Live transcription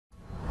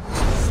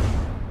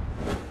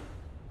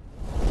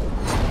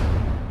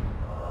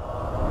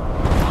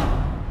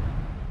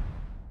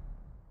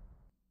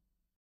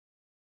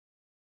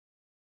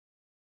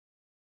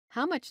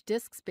How much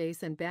disk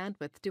space and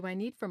bandwidth do I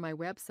need for my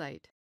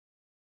website?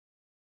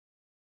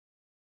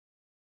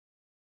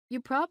 You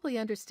probably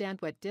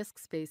understand what disk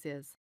space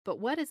is, but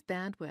what is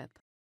bandwidth?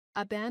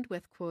 A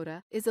bandwidth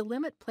quota is a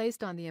limit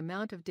placed on the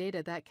amount of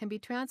data that can be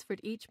transferred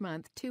each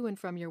month to and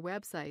from your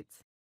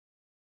websites.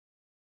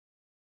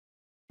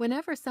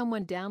 Whenever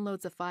someone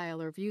downloads a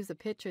file or views a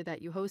picture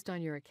that you host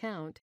on your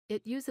account,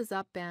 it uses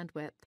up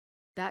bandwidth.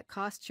 That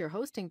costs your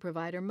hosting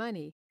provider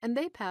money, and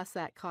they pass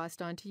that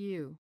cost on to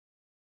you.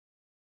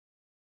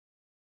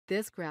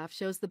 This graph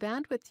shows the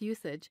bandwidth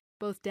usage,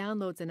 both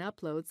downloads and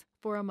uploads,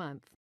 for a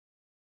month.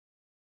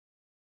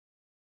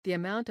 The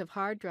amount of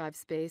hard drive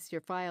space your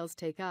files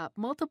take up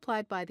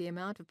multiplied by the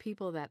amount of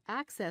people that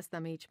access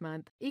them each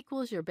month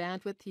equals your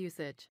bandwidth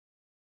usage.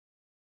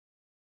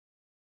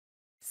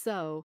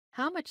 So,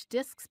 how much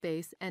disk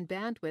space and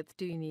bandwidth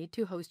do you need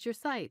to host your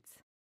sites?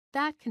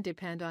 That can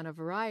depend on a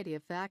variety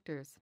of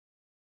factors.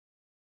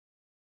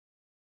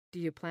 Do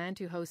you plan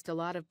to host a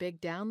lot of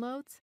big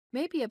downloads?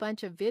 Maybe a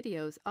bunch of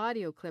videos,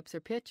 audio clips, or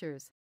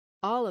pictures.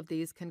 All of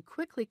these can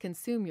quickly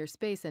consume your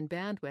space and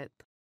bandwidth.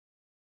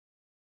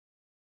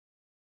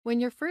 When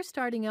you're first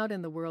starting out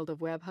in the world of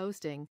web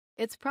hosting,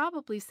 it's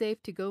probably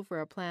safe to go for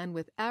a plan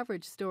with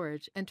average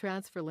storage and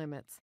transfer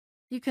limits.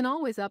 You can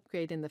always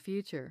upgrade in the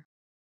future.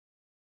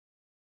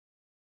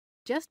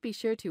 Just be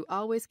sure to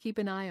always keep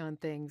an eye on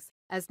things,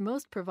 as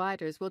most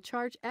providers will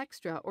charge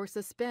extra or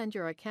suspend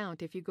your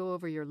account if you go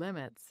over your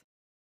limits.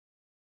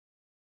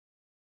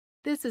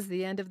 This is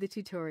the end of the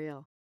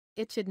tutorial.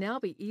 It should now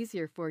be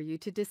easier for you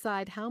to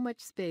decide how much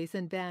space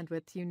and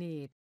bandwidth you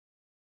need.